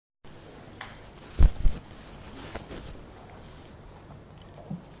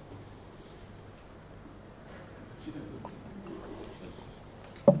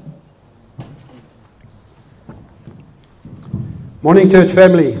Morning, church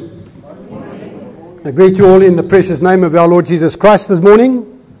family. I greet you all in the precious name of our Lord Jesus Christ this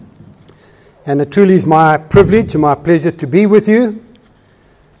morning. And it truly is my privilege and my pleasure to be with you.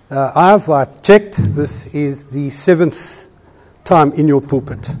 I checked, this is the 7th time in your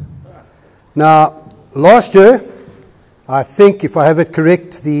pulpit. Now, last year, I think if I have it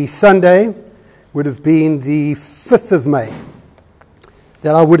correct, the Sunday would have been the 5th of May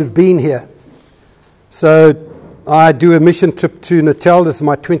that I would have been here. So I do a mission trip to Natal. This is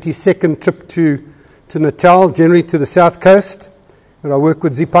my 22nd trip to Natal, generally to the south coast, where I work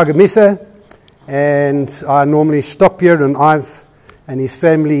with Zipagamisa, and I normally stop here, and Ive and his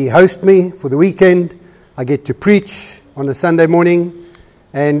family host me for the weekend. I get to preach on a Sunday morning,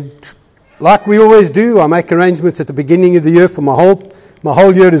 and like we always do, I make arrangements at the beginning of the year for my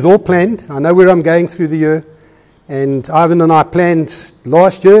whole year is all planned. I know where I'm going through the year, and Ivan and I planned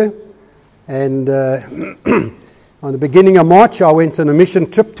last year, and on the beginning of March, I went on a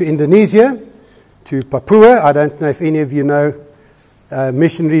mission trip to Indonesia, to Papua. I don't know if any of you know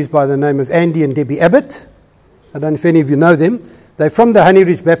missionaries by the name of Andy and Debbie Abbott. I don't know if any of you know them. They're from the Honey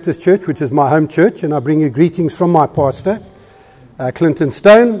Ridge Baptist Church, which is my home church, and I bring you greetings from my pastor, Clinton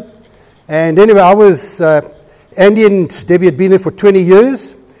Stone. And anyway, Andy and Debbie had been there for 20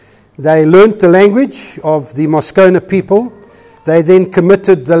 years. They learnt the language of the Moscona people. They then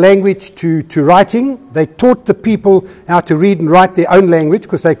committed the language to writing. They taught the people how to read and write their own language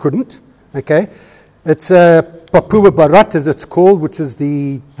because they couldn't. Okay, it's Papua Barat, as it's called, which is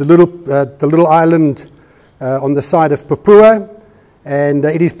the little island on the side of Papua, and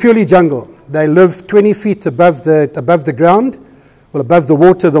it is purely jungle. They live 20 feet above the ground, well, above the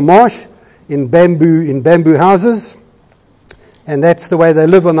water, the marsh, in bamboo houses, and that's the way they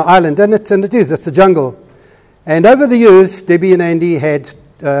live on the island. And it's a jungle. And over the years, Debbie and Andy had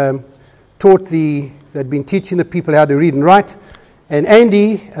they'd been teaching the people how to read and write. And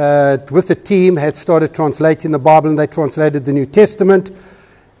Andy, with the team, had started translating the Bible, and they translated the New Testament.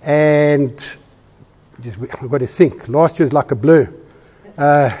 And I've got to think, last year was like a blur.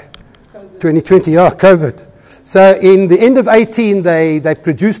 2020, COVID. So in the end of 18, they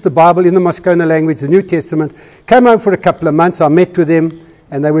produced the Bible in the Moscona language, the New Testament. Came home for a couple of months. I met with them.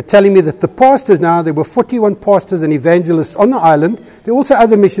 And they were telling me that the pastors now, there were 41 pastors and evangelists on the island. There were also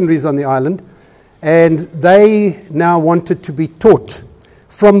other missionaries on the island. And they now wanted to be taught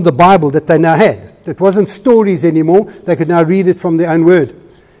from the Bible that they now had. It wasn't stories anymore. They could now read it from their own word.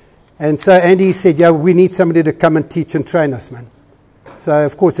 And so Andy said, yeah, we need somebody to come and teach and train us, man. So,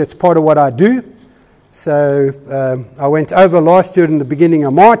 of course, that's part of what I do. So I went over last year in the beginning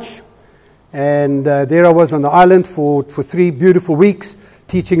of March. And there I was on the island for 3 beautiful weeks,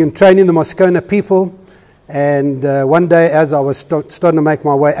 teaching and training the Moscona people. And one day, as I was starting to make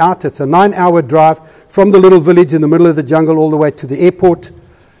my way out, it's a 9-hour drive from the little village in the middle of the jungle all the way to the airport.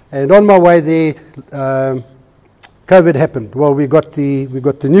 And on my way there, COVID happened. Well, we got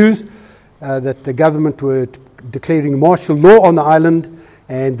the news that the government were declaring martial law on the island,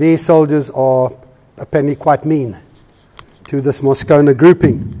 and their soldiers are apparently quite mean to this Moscona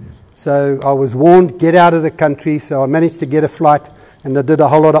grouping. So I was warned, get out of the country. So I managed to get a flight, and I did a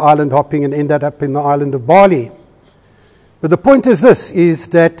whole lot of island hopping and ended up in the island of Bali. But the point is this, is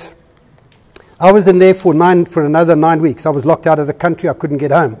that I was in there for another 9 weeks. I was locked out of the country. I couldn't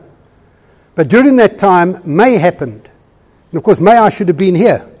get home. But during that time, May happened. And of course, May I should have been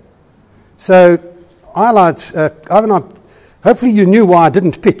here. So hopefully you knew why I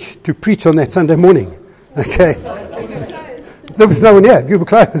didn't pitch to preach on that Sunday morning. Okay. There was no one here. You were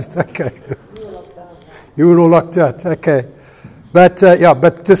closed. Okay. You were all locked out. Okay. But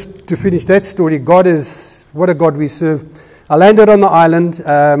just to finish that story, what a God we serve. I landed on the island.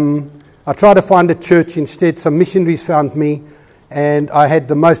 I tried to find a church instead. Some missionaries found me, and I had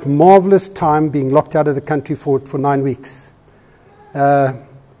the most marvelous time being locked out of the country for 9 weeks. I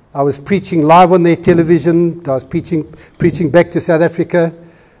was preaching live on their television. I was preaching back to South Africa.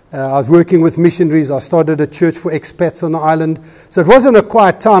 I was working with missionaries. I started a church for expats on the island. So it wasn't a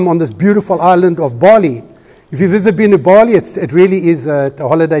quiet time on this beautiful island of Bali. If you've ever been to Bali, it really is a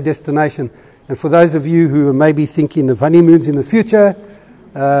holiday destination. And for those of you who are maybe thinking of honeymoons in the future,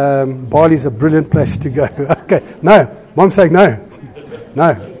 Bali is a brilliant place to go. Okay, no, Mom's saying no.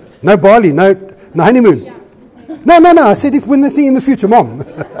 No Bali, no honeymoon. No, I said if when the thing in the future, Mom.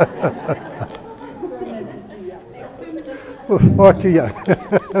 Far too young.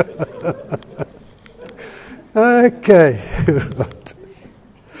 Okay. Right.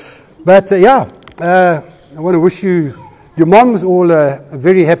 But I want to wish your moms all a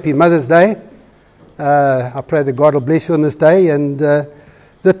very happy Mother's Day. I pray that God will bless you on this day, and that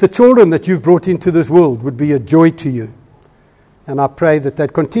the children that you've brought into this world would be a joy to you. And I pray that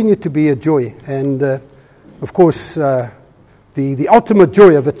they'd continue to be a joy. And, of course, the ultimate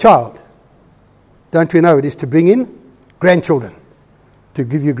joy of a child, don't we know it is to bring in grandchildren, to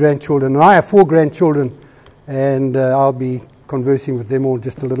give you grandchildren. And I have 4 grandchildren, and I'll be conversing with them all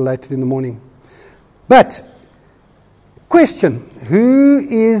just a little later in the morning. But, question, who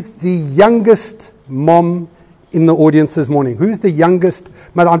is the youngest mom in the audience this morning? Who's the youngest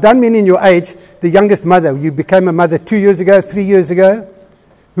mother? I don't mean in your age, the youngest mother. You became a mother 2 years ago, 3 years ago.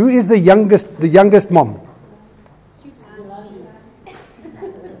 Who is the youngest mom?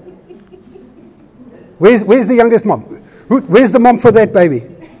 Where's the youngest mom? Where's the mom for that baby?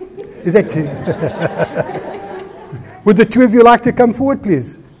 Is that you? Would the 2 of you like to come forward,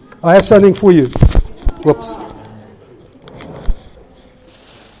 please? I have something for you. Whoops.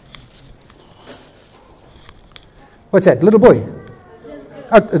 What's that? Little boy?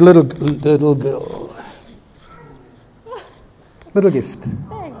 Oh, a little girl. Little gift.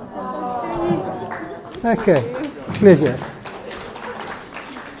 Okay. Pleasure.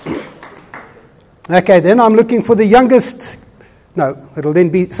 Okay, then I'm looking for the youngest. No, it'll then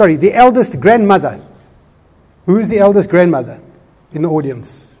be, the eldest grandmother. Who is the eldest grandmother in the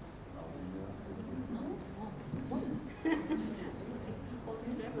audience?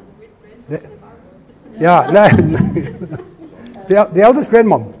 Yeah, no. The eldest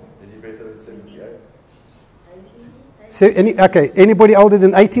grandmom. Anybody older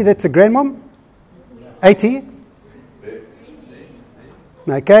than 80 that's a grandmom? 80?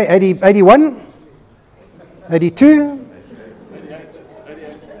 Okay, 81? 82?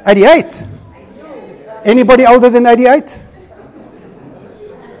 88? Anybody older than 88?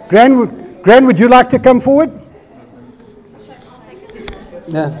 Gran, would you like to come forward?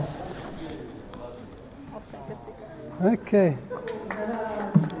 No. Okay.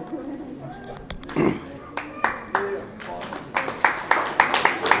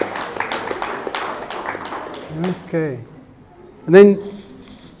 Okay. And then,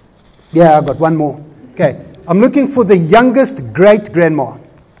 I've got one more. Okay. I'm looking for the youngest great-grandma.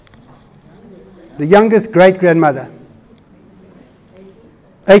 The youngest great-grandmother.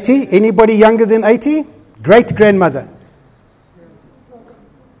 80? Anybody younger than 80? Great-grandmother.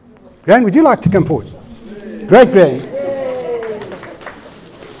 Gran, would you like to come forward? Great-grand.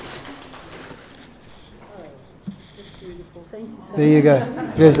 There you go.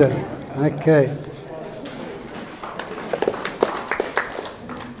 Pleasure. Okay.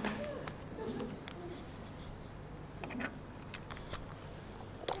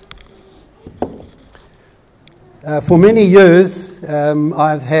 For many years,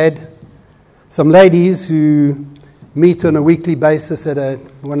 I've had some ladies who meet on a weekly basis at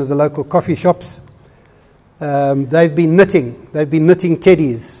one of the local coffee shops. They've been knitting. They've been knitting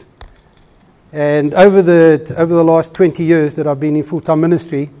teddies. And over the last 20 years that I've been in full-time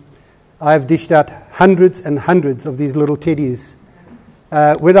ministry, I've dished out hundreds and hundreds of these little teddies.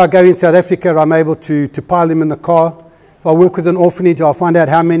 When I go in South Africa, I'm able to pile them in the car. If I work with an orphanage, I'll find out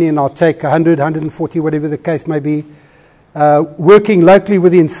how many and I'll take 100, 140, whatever the case may be. Working locally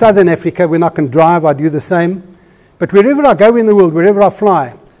within Southern Africa, when I can drive, I do the same. But wherever I go in the world, wherever I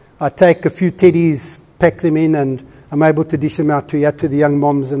fly, I take a few teddies, pack them in, and I'm able to dish them out to the young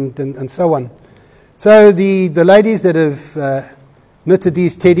moms and so on. So the ladies that have knitted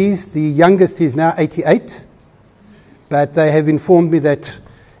these teddies, the youngest is now 88, but they have informed me that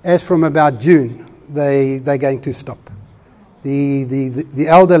as from about June, they're going to stop. The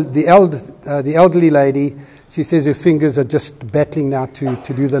elderly lady, she says her fingers are just battling now to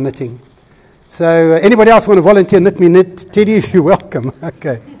do the knitting. So anybody else want to volunteer knit teddies? You're welcome.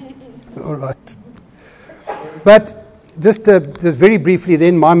 Okay. All right. But just very briefly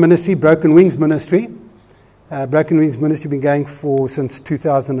then, my ministry, Broken Wings Ministry. Broken Wings Ministry been going since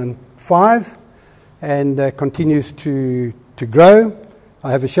 2005 and continues to grow. I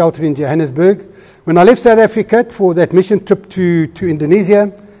have a shelter in Johannesburg. When I left South Africa for that mission trip to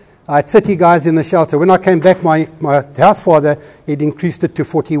Indonesia, I had 30 guys in the shelter. When I came back, my house father had increased it to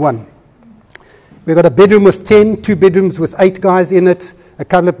 41. We got a bedroom with 10, 2 bedrooms with 8 guys in it, a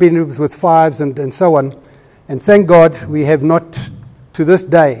couple of bedrooms with 5s and so on. And thank God we have not, to this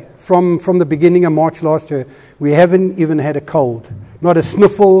day, from the beginning of March last year, we haven't even had a cold. Not a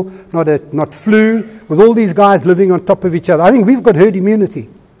sniffle, not flu, with all these guys living on top of each other. I think we've got herd immunity.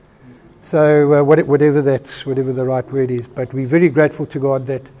 So whatever the right word is. But we're very grateful to God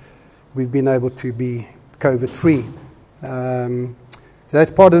that we've been able to be COVID-free. So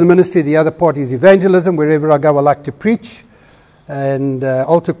that's part of the ministry. The other part is evangelism. Wherever I go, I like to preach. And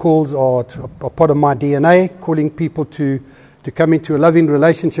altar calls are part of my DNA, calling people to come into a loving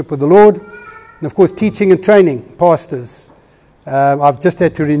relationship with the Lord. And of course, teaching and training pastors I've just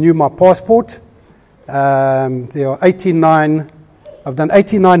had to renew my passport. There are 89. I've done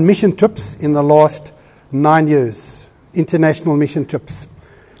 89 mission trips in the last 9 years, international mission trips.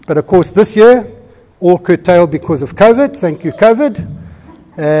 But of course, this year, all curtailed because of COVID. Thank you, COVID.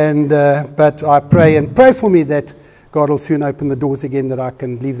 And but I pray for me that God will soon open the doors again, that I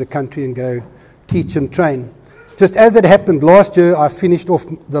can leave the country and go teach and train. Just as it happened last year, I finished off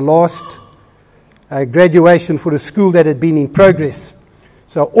the last graduation for a school that had been in progress.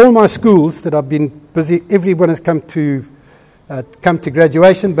 So all my schools that I've been busy, everyone has come to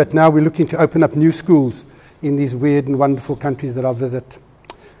graduation, but now we're looking to open up new schools in these weird and wonderful countries that I visit.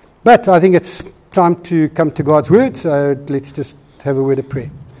 But I think it's time to come to God's word, so let's just have a word of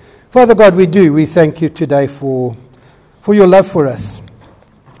prayer. Father God, we thank you today for your love for us,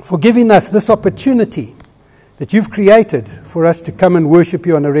 for giving us this opportunity that you've created for us to come and worship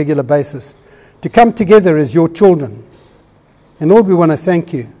you on a regular basis, to come together as your children. And Lord, we want to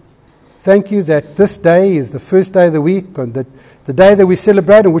thank you. Thank you that this day is the first day of the week, and the day that we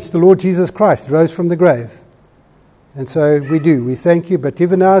celebrate in which the Lord Jesus Christ rose from the grave. And so we thank you. But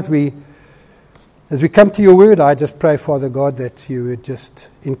even now, as we come to your word, I just pray, Father God, that you would just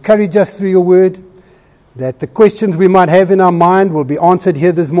encourage us through your word, that the questions we might have in our mind will be answered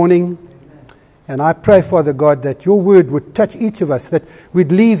here this morning. And I pray, Father God, that your word would touch each of us, that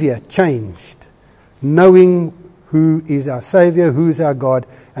we'd leave here changed, knowing who is our Savior, who is our God,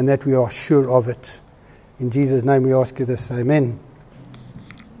 and that we are sure of it. In Jesus' name we ask you this. Amen.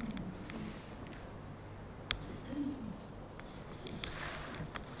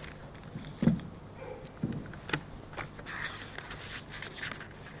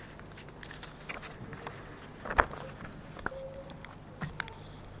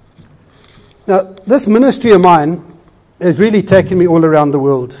 Now, this ministry of mine has really taken me all around the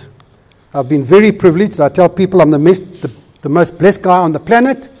world. I've been very privileged. I tell people I'm the most blessed guy on the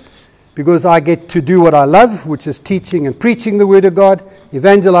planet because I get to do what I love, which is teaching and preaching the Word of God,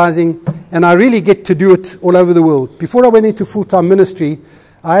 evangelizing, and I really get to do it all over the world. Before I went into full-time ministry,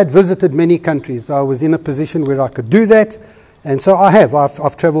 I had visited many countries. I was in a position where I could do that, and so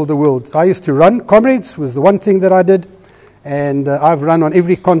I've traveled the world. I used to run. Comrades was the one thing that I did, and I've run on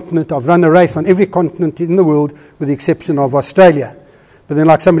every continent. I've run a race on every continent in the world with the exception of Australia. But then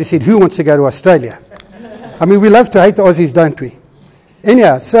like somebody said, who wants to go to Australia? I mean, we love to hate the Aussies, don't we?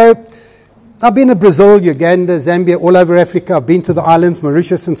 Anyhow, so I've been to Brazil, Uganda, Zambia, all over Africa. I've been to the islands,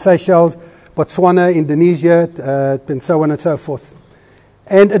 Mauritius and Seychelles, Botswana, Indonesia, and so on and so forth.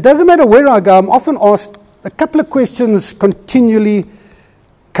 And it doesn't matter where I go, I'm often asked, a couple of questions continually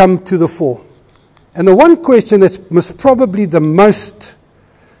come to the fore. And the one question that's most probably the most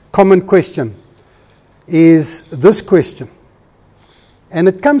common question is this question. And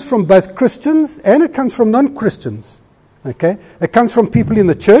it comes from both Christians and it comes from non-Christians. Okay? It comes from people in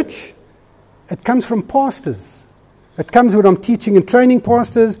the church. It comes from pastors. It comes when I'm teaching and training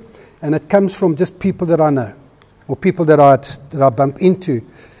pastors, and it comes from just people that I know or people that I bump into.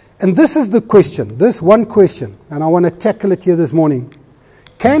 And this is the question, this one question, and I want to tackle it here this morning.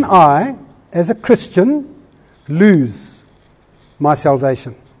 Can I, as a Christian, lose my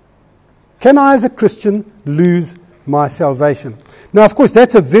salvation? Can I, as a Christian, lose my salvation? Now, of course,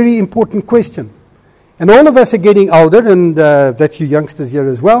 that's a very important question. And all of us are getting older, and that's you youngsters here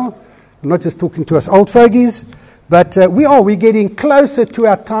as well. I'm not just talking to us old fogies, but we're getting closer to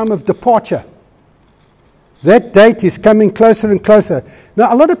our time of departure. That date is coming closer and closer.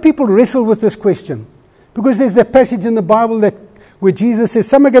 Now, a lot of people wrestle with this question because there's that passage in the Bible where Jesus says,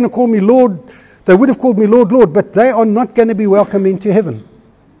 some are going to call me Lord. They would have called me Lord, Lord, but they are not going to be welcome into heaven.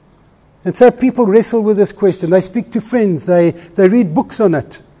 And so people wrestle with this question. They speak to friends. They read books on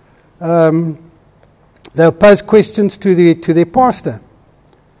it. They'll pose questions to their pastor.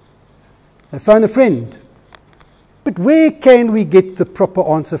 They phone a friend. But where can we get the proper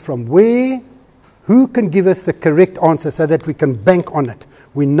answer from? Who can give us the correct answer so that we can bank on it?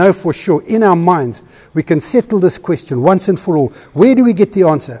 We know for sure in our minds we can settle this question once and for all. Where do we get the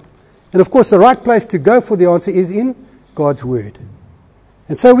answer? And of course the right place to go for the answer is in God's Word.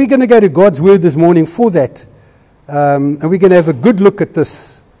 And so we're going to go to God's Word this morning for that. And we're going to have a good look at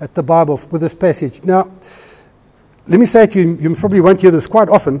the Bible with this passage. Now, let me say to you, you probably won't hear this quite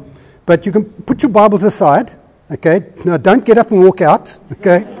often, but you can put your Bibles aside, okay? Now, don't get up and walk out,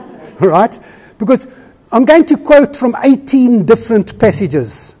 okay? All right? Because I'm going to quote from 18 different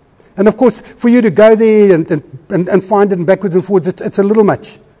passages. And of course, for you to go there and find it and backwards and forwards, it's a little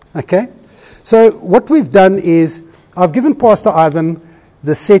much, okay? So what we've done is, I've given Pastor Ivan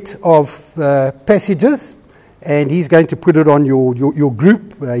the set of passages, and he's going to put it on your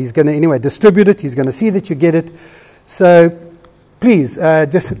group. He's going to, anyway, distribute it. He's going to see that you get it. So please,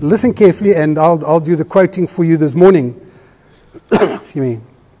 just listen carefully and I'll do the quoting for you this morning. Excuse me.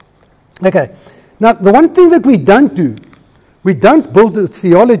 Okay. Now, the one thing that we don't do, we don't build a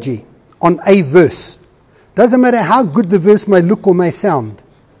theology on a verse. Doesn't matter how good the verse may look or may sound.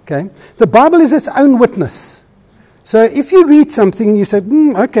 Okay. The Bible is its own witness. So if you read something, you say,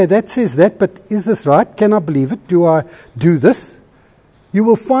 okay, that says that, but is this right? Can I believe it? Do I do this? You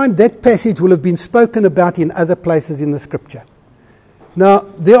will find that passage will have been spoken about in other places in the Scripture. Now,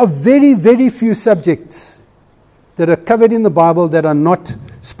 there are very, very few subjects that are covered in the Bible that are not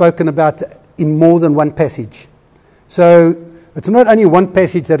spoken about in more than one passage. So it's not only one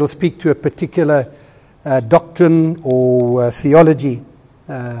passage that will speak to a particular doctrine or theology,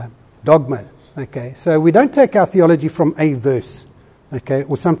 dogma. Okay, so we don't take our theology from a verse. Okay,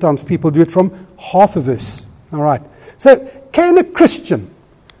 or sometimes people do it from half a verse. All right. So, can a Christian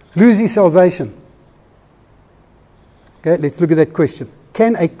lose his salvation? Okay, let's look at that question.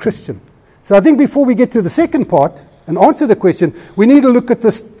 Can a Christian? So I think before we get to the second part and answer the question, we need to look at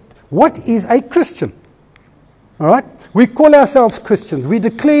this. What is a Christian? All right? We call ourselves Christians. We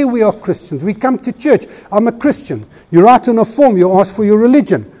declare we are Christians. We come to church. I'm a Christian. You write on a form. You ask for your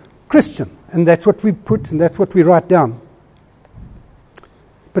religion. Christian. And that's what we put and that's what we write down.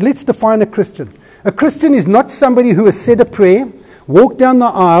 But let's define a Christian. A Christian is not somebody who has said a prayer, walked down the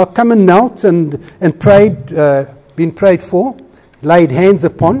aisle, come and knelt and prayed, been prayed for, laid hands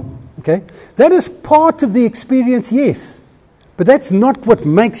upon. Okay, that is part of the experience, yes. But that's not what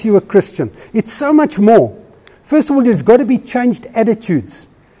makes you a Christian. It's so much more. First of all, there's got to be changed attitudes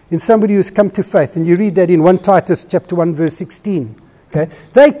in somebody who's come to faith. And you read that in 1 Titus chapter 1, verse 16. Okay,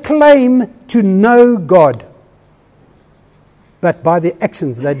 they claim to know God, but by their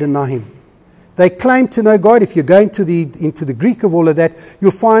actions they deny Him. They claim to know God. If you're going into the Greek of all of that,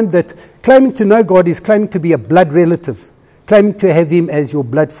 you'll find that claiming to know God is claiming to be a blood relative, claiming to have Him as your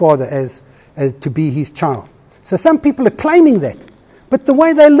blood father, as to be His child. So some people are claiming that, but the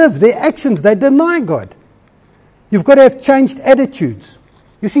way they live, their actions, they deny God. You've got to have changed attitudes.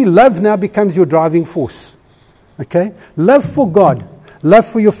 You see, love now becomes your driving force. Okay? Love for God, love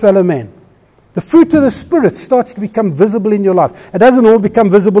for your fellow man. The fruit of the Spirit starts to become visible in your life. It doesn't all become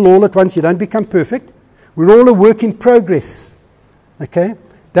visible all at once. You don't become perfect. We're all a work in progress. Okay?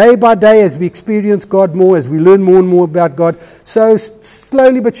 Day by day, as we experience God more, as we learn more and more about God, so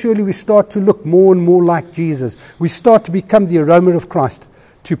slowly but surely we start to look more and more like Jesus. We start to become the aroma of Christ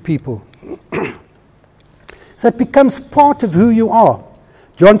to people. So it becomes part of who you are.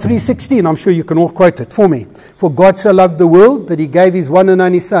 John 3:16, I'm sure you can all quote it for me. For God so loved the world that He gave His one and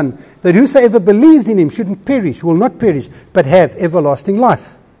only Son, that whosoever believes in Him shouldn't perish, will not perish, but have everlasting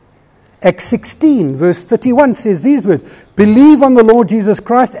life. Acts 16, verse 31 says these words, believe on the Lord Jesus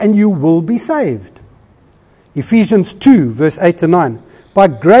Christ and you will be saved. Ephesians 2, verse 8 to 9, by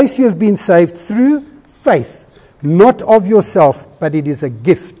grace you have been saved through faith, not of yourself, but it is a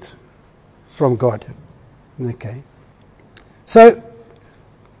gift from God. Okay. So,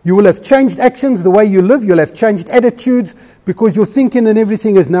 you will have changed actions, the way you live. You'll have changed attitudes because your thinking and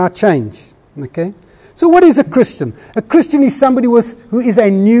everything has now changed. Okay? So what is a Christian? A Christian is somebody who is a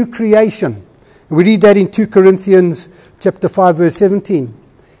new creation. We read that in 2 Corinthians chapter 5, verse 17.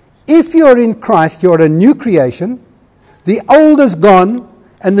 If you are in Christ, you are a new creation. The old is gone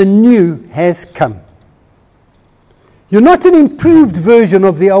and the new has come. You're not an improved version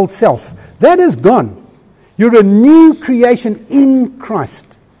of the old self. That is gone. You're a new creation in Christ.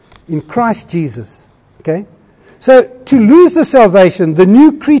 In Christ Jesus. Okay? So, to lose the salvation, the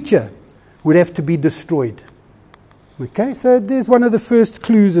new creature would have to be destroyed. Okay? So, there's one of the first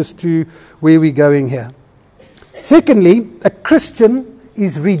clues as to where we're going here. Secondly, a Christian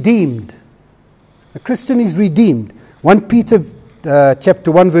is redeemed. A Christian is redeemed. 1 Peter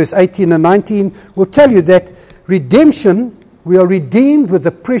chapter 1, verse 18 and 19 will tell you that redemption, we are redeemed with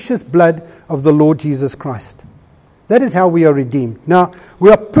the precious blood of the Lord Jesus Christ. That is how we are redeemed. Now, we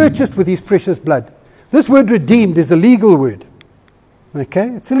are purchased with His precious blood. This word redeemed is a legal word. Okay?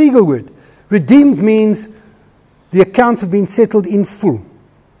 It's a legal word. Redeemed means the accounts have been settled in full.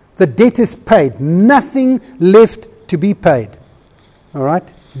 The debt is paid. Nothing left to be paid. All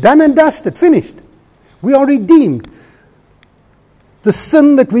right? Done and dusted. Finished. We are redeemed. The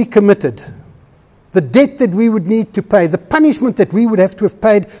sin that we committed, the debt that we would need to pay, the punishment that we would have to have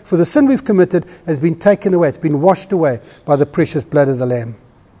paid for the sin we've committed has been taken away. It's been washed away by the precious blood of the Lamb.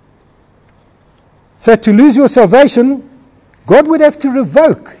 So to lose your salvation, God would have to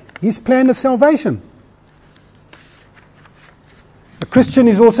revoke His plan of salvation. A Christian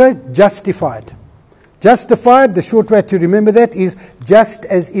is also justified. Justified, the short way to remember that is just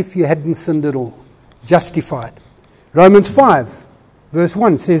as if you hadn't sinned at all. Justified. Romans 5, verse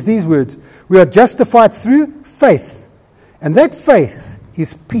 1 says these words, we are justified through faith, and that faith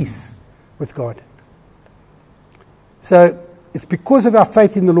is peace with God. So it's because of our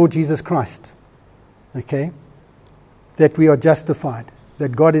faith in the Lord Jesus Christ, okay, that we are justified,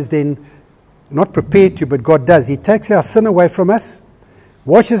 that God is then not prepared to, but God does. He takes our sin away from us,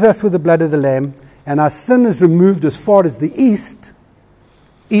 washes us with the blood of the Lamb, and our sin is removed as far as the east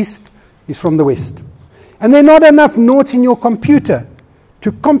is from the west. And there are not enough noughts in your computer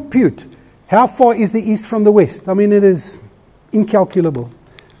to compute how far is the east from the west. I mean, it is incalculable.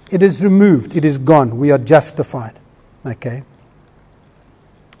 It is removed. It is gone. We are justified. Okay?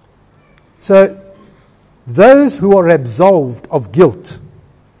 So, those who are absolved of guilt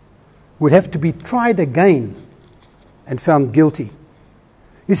would have to be tried again and found guilty.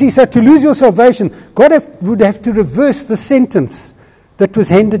 You see, so to lose your salvation, God would have to reverse the sentence that was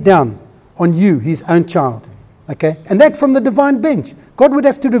handed down on you, his own child. Okay? And that from the divine bench. God would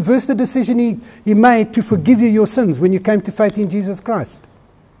have to reverse the decision he made to forgive you your sins when you came to faith in Jesus Christ.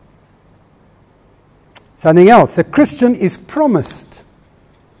 Something else. A Christian is promised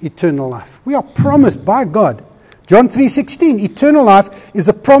eternal life. We are promised by God. John 3:16, eternal life is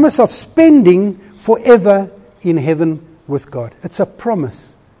a promise of spending forever in heaven with God. It's a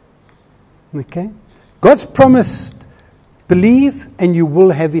promise. Okay? God's promised, believe and you will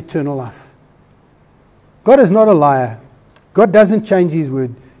have eternal life. God is not a liar. God doesn't change his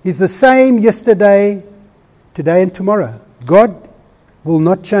word. He's the same yesterday, today and tomorrow. God will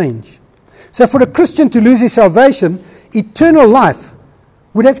not change. So for a Christian to lose his salvation, eternal life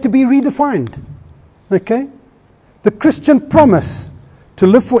would have to be redefined. Okay? The Christian promise to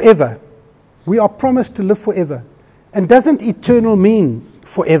live forever. We are promised to live forever. And doesn't eternal mean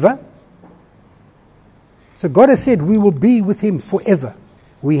forever? So God has said we will be with him forever.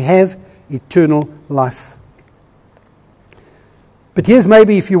 We have eternal life. But here's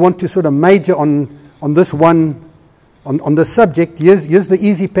maybe if you want to sort of major on this one, on this subject, here's the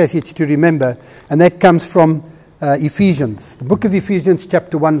easy passage to remember, and that comes from Ephesians, the book of Ephesians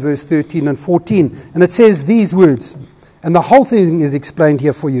chapter 1 verse 13 and 14. And it says these words, and the whole thing is explained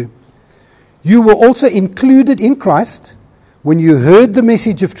here for you. You were also included in Christ when you heard the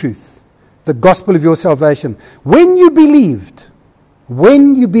message of truth, the gospel of your salvation. When you believed,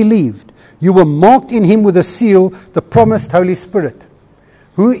 you were marked in him with a seal, the promised Holy Spirit,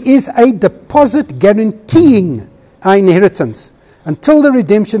 who is a deposit guaranteeing our inheritance until the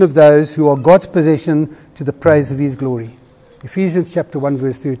redemption of those who are God's possession to the praise of his glory. Ephesians chapter 1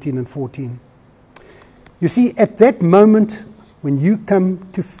 verse 13 and 14. You see, at that moment when you come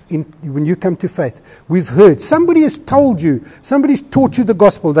to faith, we've heard, somebody has told you, somebody's taught you the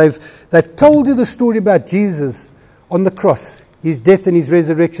gospel, they've told you the story about Jesus on the cross, his death and his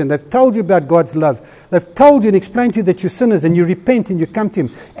resurrection. They've told you about God's love. They've told you and explained to you that you're sinners and you repent and you come to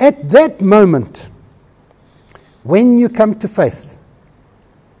him. At that moment, when you come to faith,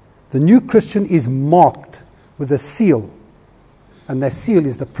 the new Christian is marked with a seal, and that seal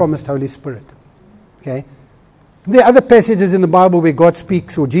is the promised Holy Spirit. Okay? There are other passages in the Bible where God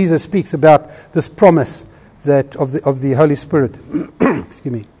speaks or Jesus speaks about this promise that of the Holy Spirit.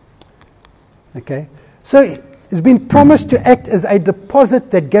 Excuse me. Okay? So it's been promised to act as a deposit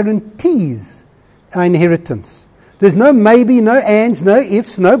that guarantees our inheritance. There's no maybe, no ands, no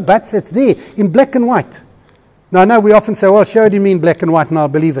ifs, no buts. It's there in black and white. Now, I know we often say, well, show it in me in black and white and I'll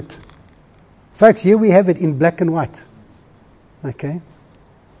believe it. Folks, here we have it in black and white. Okay?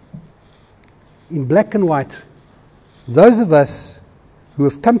 In black and white, those of us who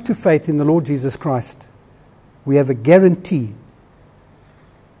have come to faith in the Lord Jesus Christ, we have a guarantee.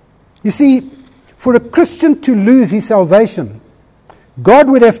 You see, for a Christian to lose his salvation, God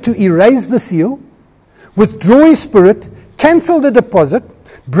would have to erase the seal, withdraw his spirit, cancel the deposit,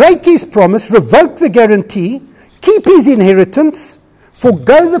 break his promise, revoke the guarantee, keep his inheritance,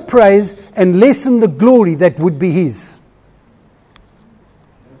 forgo the praise, and lessen the glory that would be his.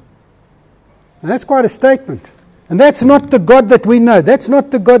 Now, that's quite a statement. And that's not the God that we know. That's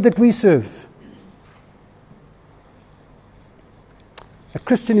not the God that we serve. A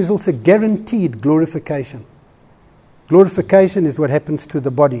Christian is also guaranteed glorification. Glorification is what happens to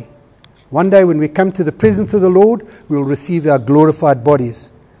the body. One day when we come to the presence of the Lord, we will receive our glorified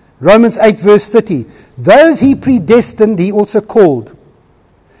bodies. Romans 8 verse 30. Those he predestined, he also called.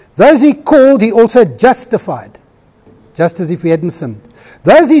 Those he called, he also justified. Just as if we hadn't sinned.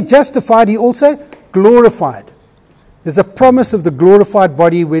 Those he justified, he also glorified. There's a promise of the glorified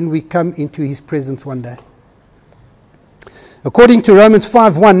body when we come into his presence one day. According to Romans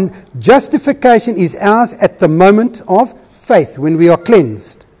 5:1, justification is ours at the moment of faith, when we are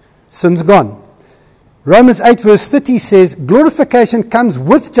cleansed. Sin's gone. Romans 8 verse 30 says, glorification comes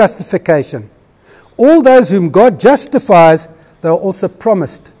with justification. All those whom God justifies, they are also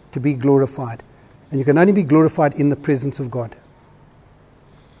promised to be glorified. And you can only be glorified in the presence of God.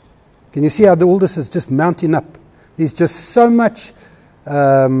 Can you see how all this is just mounting up? There's just so much,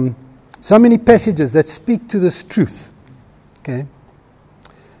 so many passages that speak to this truth. Okay?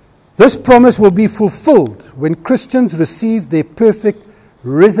 This promise will be fulfilled when Christians receive their perfect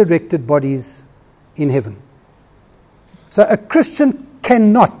resurrected bodies in heaven. So a Christian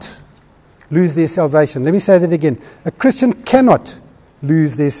cannot lose their salvation. Let me say that again. A Christian cannot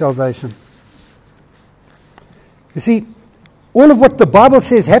lose their salvation. You see, all of what the Bible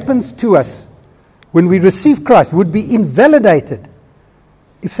says happens to us when we receive Christ would be invalidated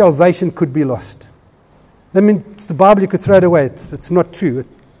if salvation could be lost. I mean, it's the Bible, you could throw it away. It's not true. It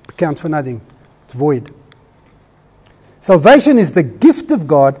counts for nothing. It's void. Salvation is the gift of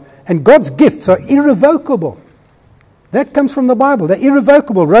God, and God's gifts are irrevocable. That comes from the Bible. They're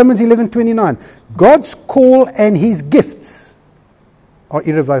irrevocable. Romans 11:29. God's call and His gifts are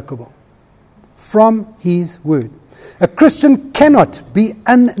irrevocable from His word. A Christian cannot be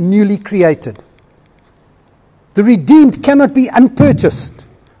un-newly created. The redeemed cannot be unpurchased.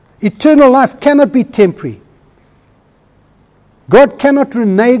 Eternal life cannot be temporary. God cannot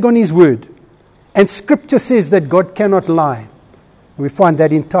renege on His word. And Scripture says that God cannot lie. We find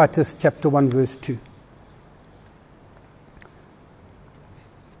that in Titus chapter 1 verse 2.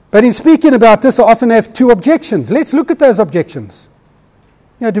 But in speaking about this, I often have two objections. Let's look at those objections.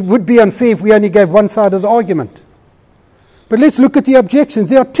 You know, it would be unfair if we only gave one side of the argument. But let's look at the objections.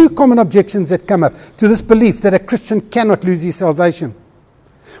 There are two common objections that come up to this belief that a Christian cannot lose his salvation.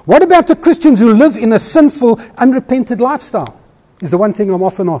 What about the Christians who live in a sinful, unrepented lifestyle? Is the one thing I'm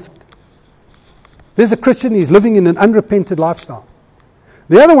often asked. There's a Christian, he's living in an unrepented lifestyle.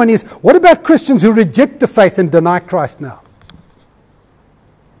 The other one is, what about Christians who reject the faith and deny Christ now?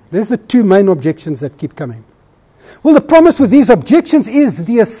 There's the two main objections that keep coming. Well, the promise with these objections is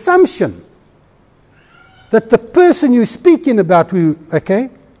the assumption that the person you're speaking about,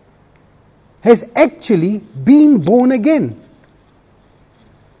 has actually been born again.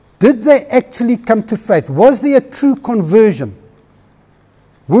 Did they actually come to faith? Was there a true conversion?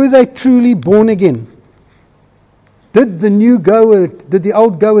 Were they truly born again? Did the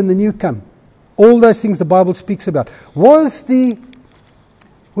old go and the new come? All those things the Bible speaks about. Was the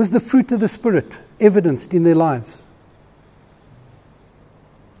fruit of the Spirit evidenced in their lives?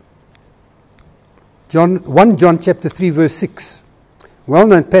 1 John chapter 3 verse 6.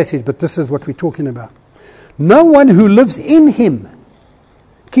 Well-known passage, but this is what we're talking about. No one who lives in Him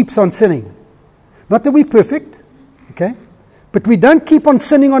keeps on sinning. Not that we're perfect, okay? But we don't keep on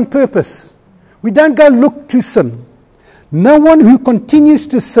sinning on purpose. We don't go look to sin. No one who continues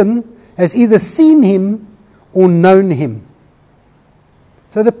to sin has either seen Him or known Him.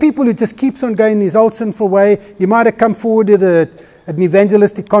 So the people who just keeps on going his old sinful way, he might have come forward at an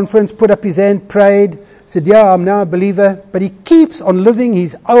evangelistic conference, put up his hand, prayed, said, yeah, I'm now a believer. But he keeps on living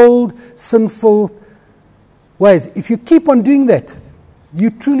his old sinful ways. If you keep on doing that,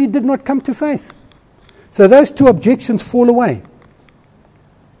 you truly did not come to faith. So those two objections fall away.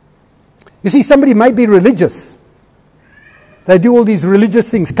 You see, somebody may be religious. They do all these religious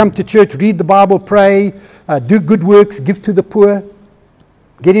things, come to church, read the Bible, pray, do good works, give to the poor,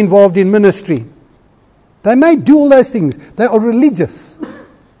 get involved in ministry. They may do all those things. They are religious.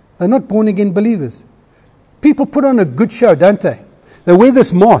 They're not born-again believers. People put on a good show, don't they? They wear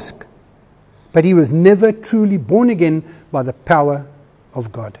this mask. But he was never truly born again by the power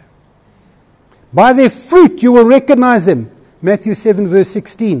of God. By their fruit you will recognize them. Matthew 7 verse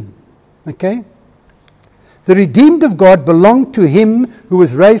 16. Okay? The redeemed of God belong to Him who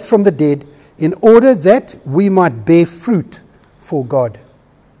was raised from the dead in order that we might bear fruit for God.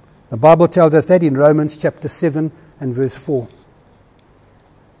 The Bible tells us that in Romans chapter 7 and verse 4.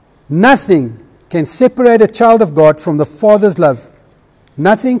 Nothing can separate a child of God from the Father's love.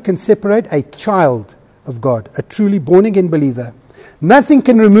 Nothing can separate a child of God, a truly born-again believer. Nothing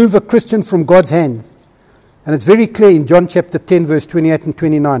can remove a Christian from God's hand. And it's very clear in John chapter 10, verse 28 and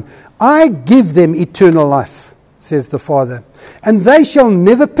 29. I give them eternal life, says the Father, and they shall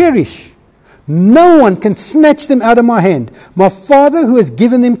never perish. No one can snatch them out of my hand. My Father who has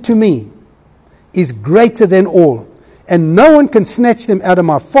given them to me is greater than all, and no one can snatch them out of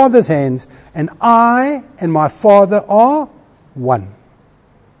my Father's hands, and I and my Father are one.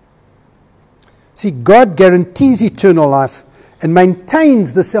 See, God guarantees eternal life and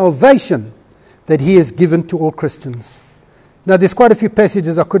maintains the salvation that He has given to all Christians. Now, there's quite a few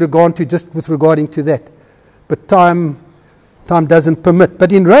passages I could have gone to just with regarding to that, but time Time doesn't permit.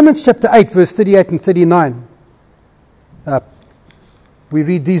 But in Romans chapter 8, verse 38 and 39, we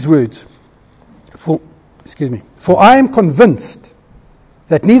read these words. For I am convinced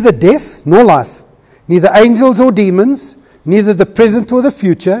that neither death nor life, neither angels or demons, neither the present or the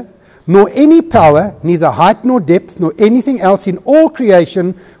future, nor any power, neither height nor depth, nor anything else in all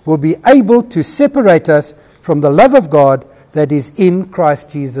creation will be able to separate us from the love of God that is in Christ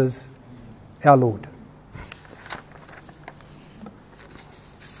Jesus our Lord.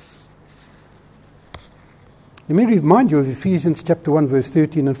 Let me remind you of Ephesians chapter 1, verse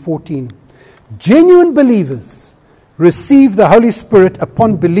 13 and 14. Genuine believers receive the Holy Spirit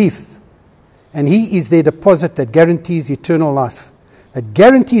upon belief, and He is their deposit that guarantees eternal life, that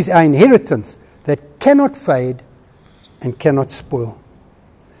guarantees our inheritance that cannot fade and cannot spoil.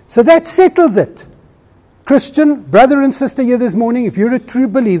 So that settles it. Christian, brother and sister here this morning, if you're a true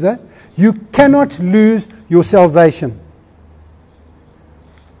believer, you cannot lose your salvation.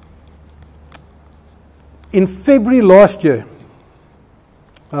 In February last year,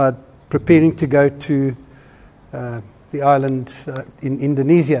 preparing to go to the island in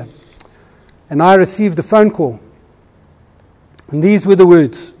Indonesia, and I received a phone call. And these were the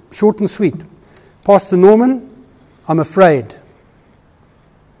words, short and sweet. Pastor Norman, I'm afraid.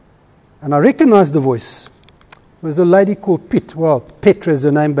 And I recognized the voice. It was a lady called Pit. Well, Petra is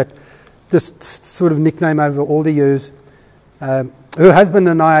her name, but just sort of nickname over all the years. Her husband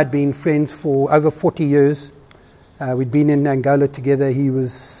and I had been friends for over 40 years. We'd been in Angola together. I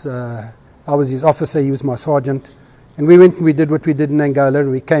was his officer, he was my sergeant. And we went and we did what we did in Angola,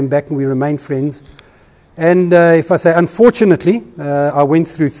 and we came back and we remained friends. And if I say unfortunately, I went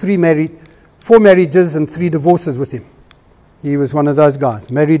through 4 marriages and 3 divorces with him. He was one of those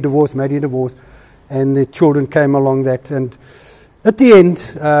guys, married, divorce, and the children came along that. And at the end,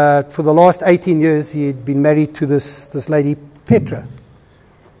 for the last 18 years, he had been married to this lady, Petra.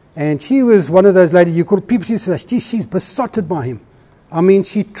 And she was one of those ladies, you call people, she says, she's besotted by him. I mean,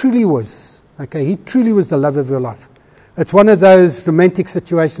 she truly was. Okay, he truly was the love of her life. It's one of those romantic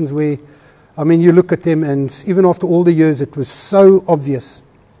situations where, I mean, you look at them, and even after all the years, it was so obvious.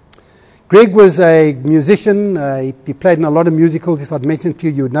 Greg was a musician. He played in a lot of musicals. If I'd mentioned to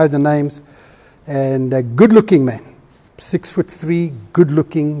you, you would know the names. And a good-looking man, 6'3",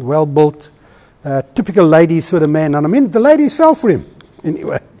 good-looking, well-built, typical ladies sort of man. And I mean, the ladies fell for him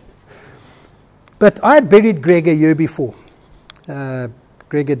anyway. But I had buried Greg a year before.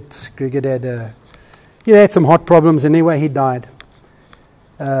 Greg had some heart problems. Anyway, he died.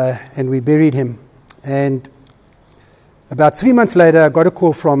 And we buried him. And about 3 months later, I got a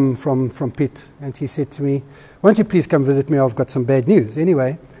call from Pete, and she said to me, won't you please come visit me? I've got some bad news.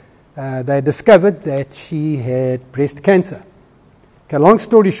 Anyway, they discovered that she had breast cancer. Okay, long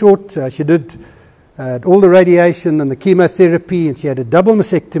story short, she did all the radiation and the chemotherapy, and she had a double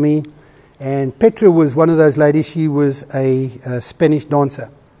mastectomy. And Petra was one of those ladies. She was a Spanish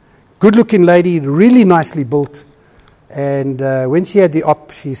dancer. Good-looking lady, really nicely built. And when she had the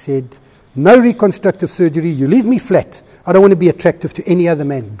op, she said, no reconstructive surgery, you leave me flat. I don't want to be attractive to any other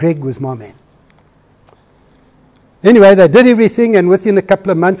man. Greg was my man. Anyway, they did everything, and within a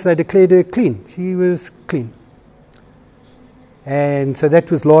couple of months, they declared her clean. She was clean. And so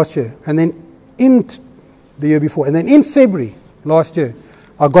that was last year. And then in the year before, and then in February last year,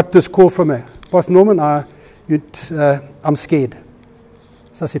 I got this call from her. Pastor Norman, I'm scared.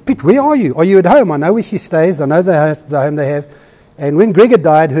 So I said, Pete, where are you? Are you at home? I know where she stays. I know the home they have. And when Greg had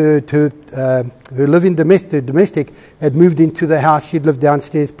died, her living domestic had moved into the house. She'd lived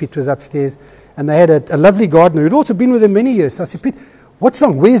downstairs. Pete was upstairs. And they had a lovely gardener who'd also been with them many years. So I said, Pete, what's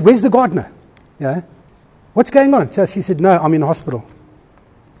wrong? Where's the gardener? Yeah. What's going on? So she said, no, I'm in hospital.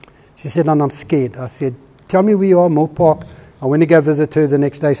 She said, and I'm scared. I said, tell me where you are, Mill Park. I went to go visit her the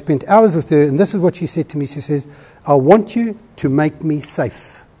next day, spent hours with her, and this is what she said to me. She says, I want you to make me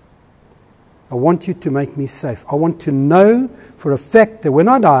safe. I want you to make me safe. I want to know for a fact that when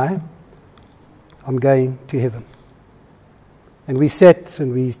I die, I'm going to heaven. And we sat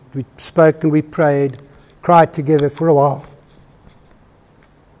and we spoke and we prayed, cried together for a while.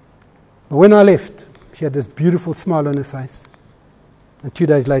 But when I left, she had this beautiful smile on her face. And 2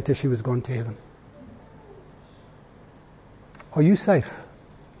 days later, she was gone to heaven. Are you safe?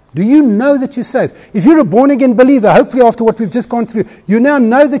 Do you know that you're safe? If you're a born-again believer, hopefully after what we've just gone through, you now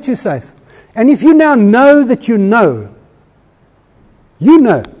know that you're safe. And if you now know that you know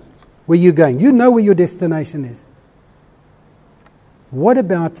where you're going, you know where your destination is. What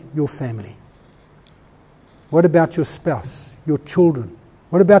about your family? What about your spouse, your children?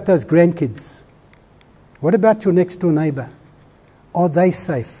 What about those grandkids? What about your next-door neighbor? Are they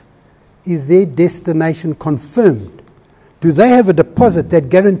safe? Is their destination confirmed? do they have a deposit that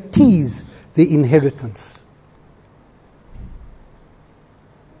guarantees the inheritance?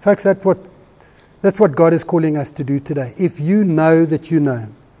 Folks, that's what God is calling us to do today. If you know that you know,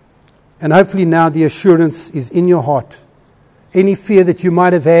 and hopefully now the assurance is in your heart, any fear that you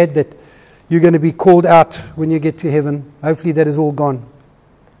might have had that you're going to be called out when you get to heaven, hopefully that is all gone.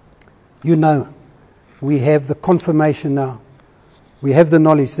 You know, we have the confirmation now. We have the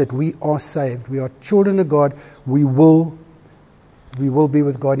knowledge that we are saved. We are children of God. We will be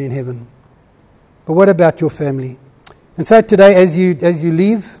with God in heaven. But what about your family? And so today, as you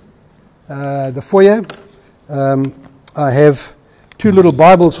leave the foyer, I have 2 little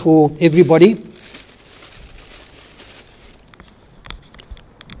Bibles for everybody.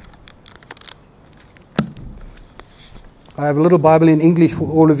 I have a little Bible in English for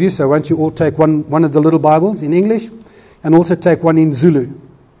all of you, so won't you all take one of the little Bibles in English, and also take one in Zulu.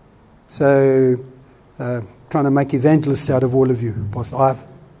 So, trying to make evangelists out of all of you, Pastor Ive.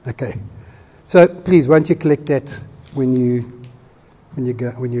 Okay. So please, won't you collect that when you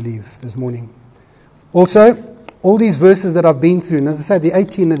leave this morning? Also, all these verses that I've been through, and as I say, the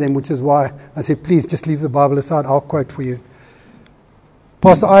 18 of them, which is why I said, please just leave the Bible aside. I'll quote for you.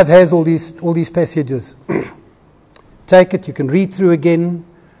 Pastor Ive has all these passages. Take it, you can read through again.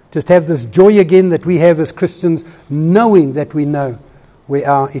 Just have this joy again that we have as Christians, knowing that we know where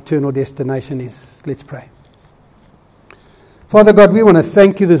our eternal destination is. Let's pray. Father God, we want to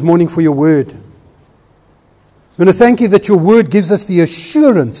thank you this morning for your word. We want to thank you that your word gives us the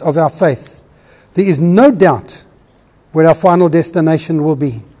assurance of our faith. There is no doubt where our final destination will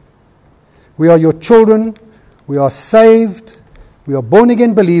be. We are your children. We are saved. We are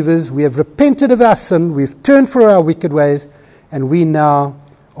born-again believers. We have repented of our sin. We've turned from our wicked ways. And we now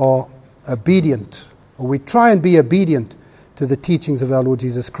are obedient, or we try and be obedient to the teachings of our Lord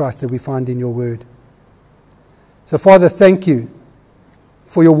Jesus Christ that we find in your word. So, Father, thank you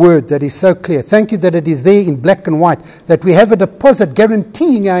for your word that is so clear. Thank you that it is there in black and white, that we have a deposit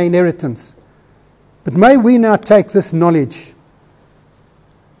guaranteeing our inheritance. But may we now take this knowledge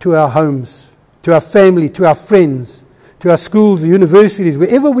to our homes, to our family, to our friends, to our schools, universities,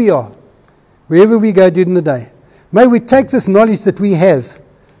 wherever we are, wherever we go during the day. May we take this knowledge that we have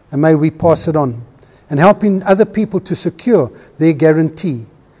and may we pass it on and helping other people to secure their guarantee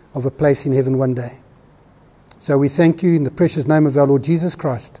of a place in heaven one day. So we thank you in the precious name of our Lord Jesus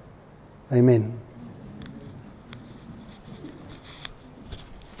Christ. Amen.